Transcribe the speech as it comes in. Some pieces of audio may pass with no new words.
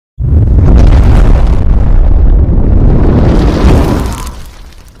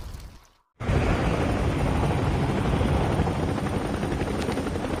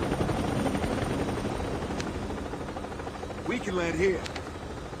here.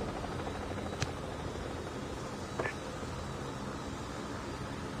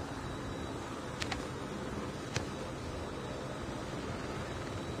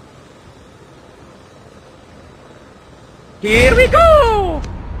 Here we go!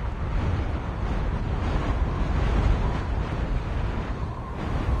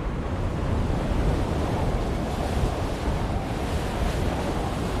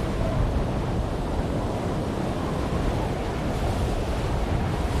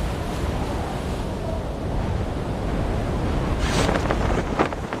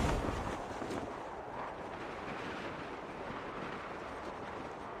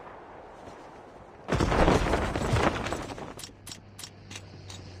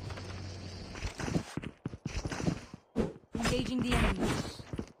 Engaging the enemy.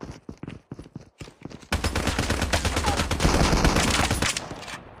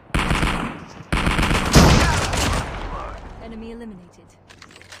 Enemy eliminated.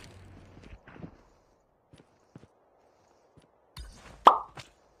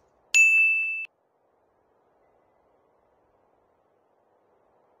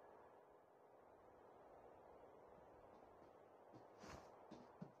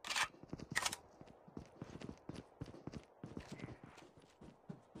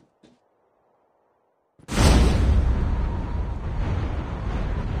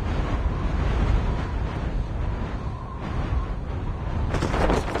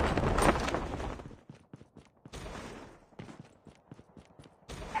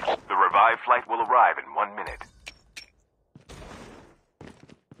 Flight will arrive in 1 minute.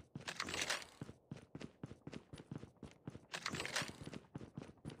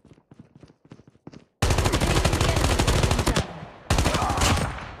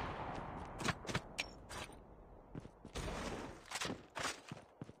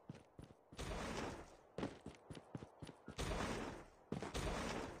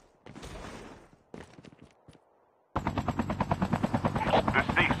 The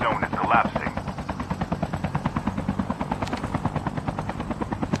safe zone is collapsing.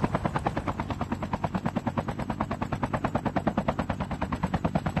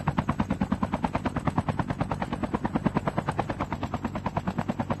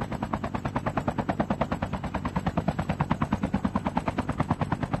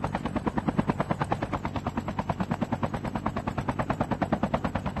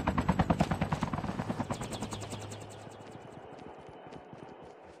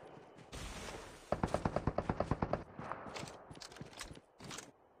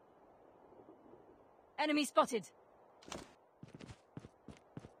 Enemy spotted.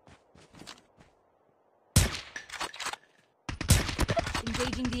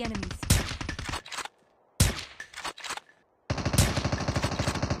 Engaging the enemies.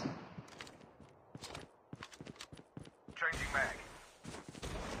 Changing mag.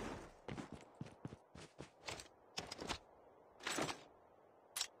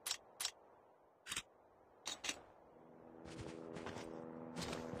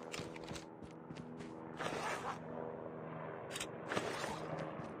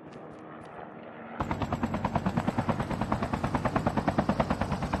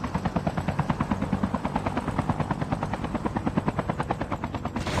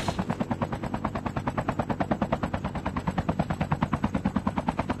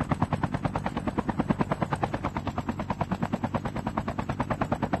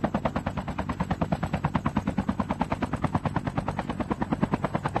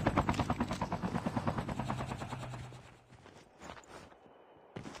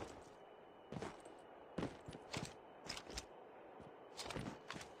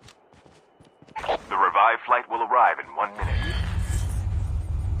 The revived flight will arrive in 1 minute.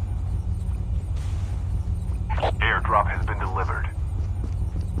 Airdrop has been delivered.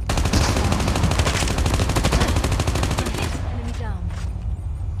 Enemy down.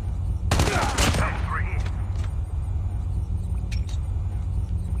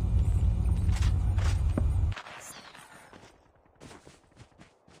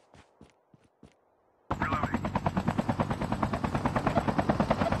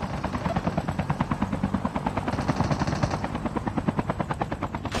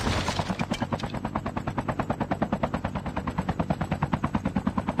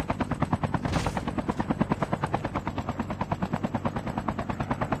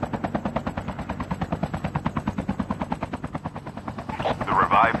 The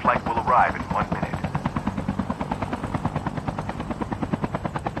revived flight will arrive in 1 minute.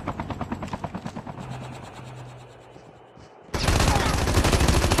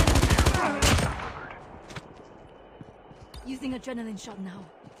 Using adrenaline shot now.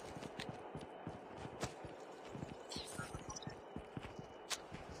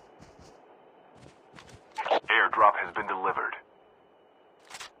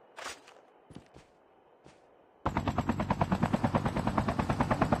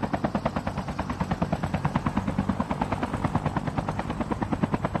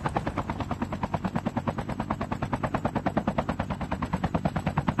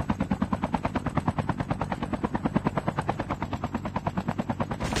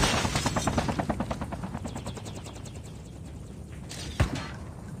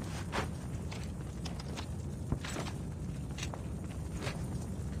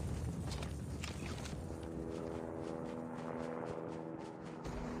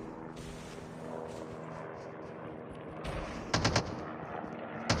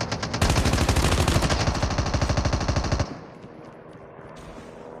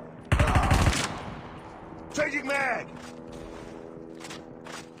 Changing mag!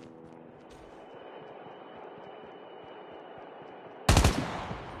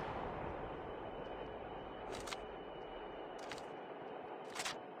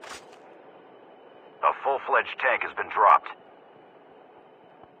 A full-fledged tank has been dropped.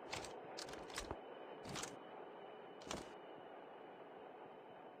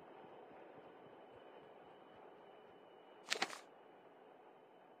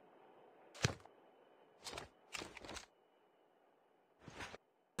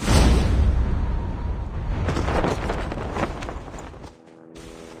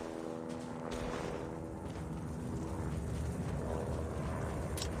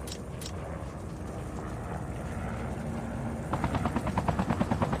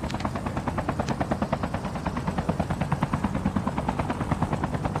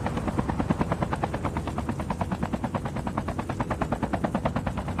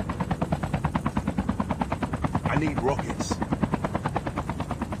 I need rockets.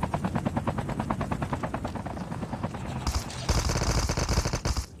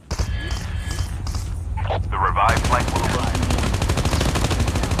 The revived flight will arrive.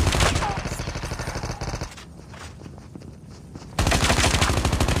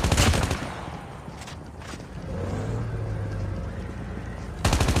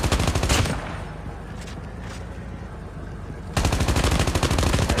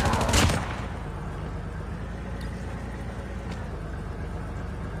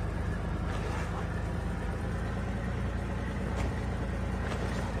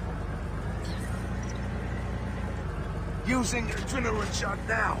 Using adrenaline shot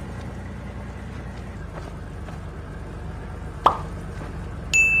now.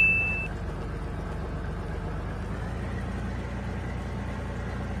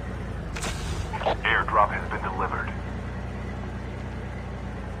 Airdrop has been delivered.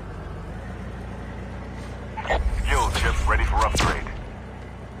 Skill chip ready for upgrade.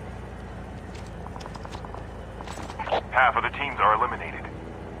 Half of the teams are eliminated.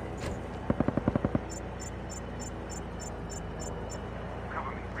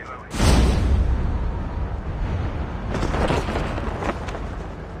 Cover me, reloading.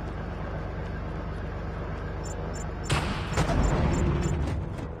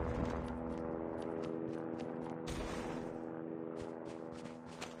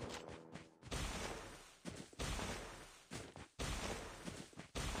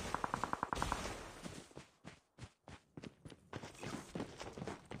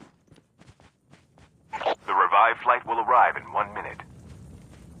 The revived flight will arrive in 1 minute.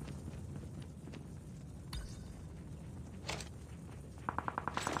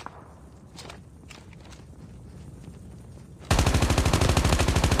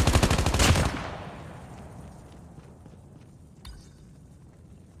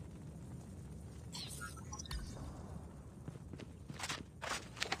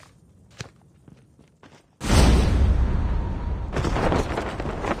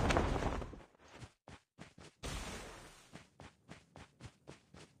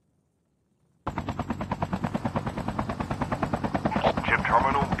 Chip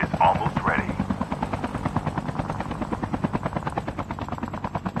terminal is almost ready.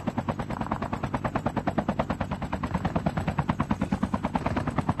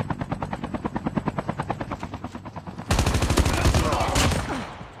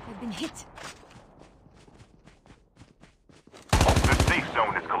 I've been hit. The safe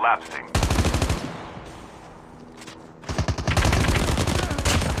zone is collapsing.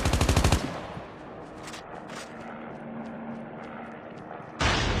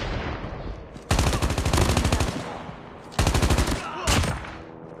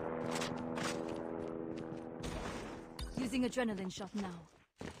 Using adrenaline shot now.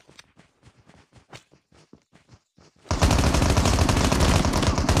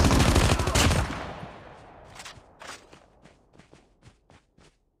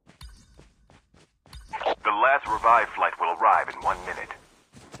 The last revived flight will arrive in 1 minute.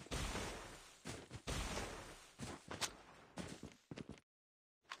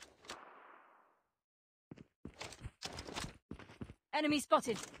 Enemy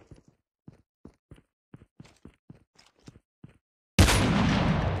spotted.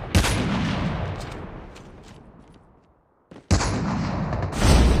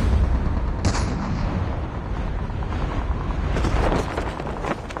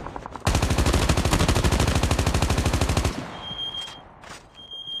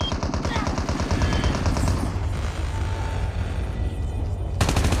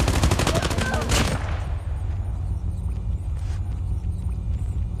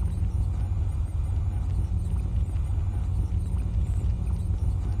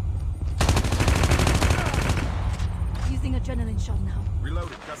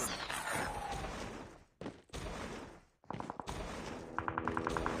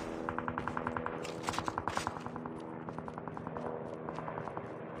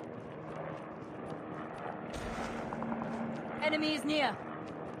 Enemy is near.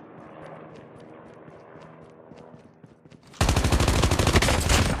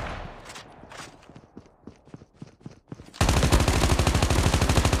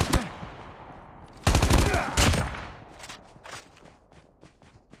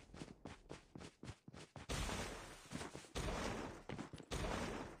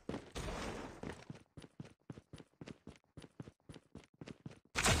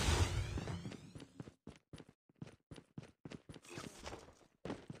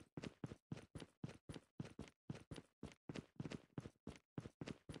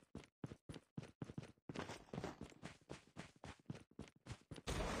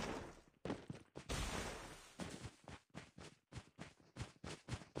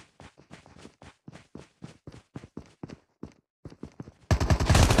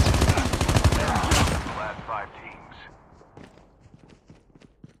 The last 5 teams.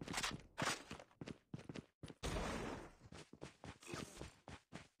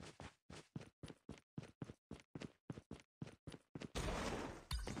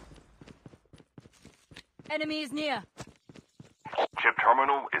 Enemy is near. Chip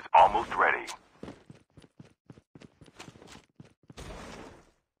terminal is almost ready.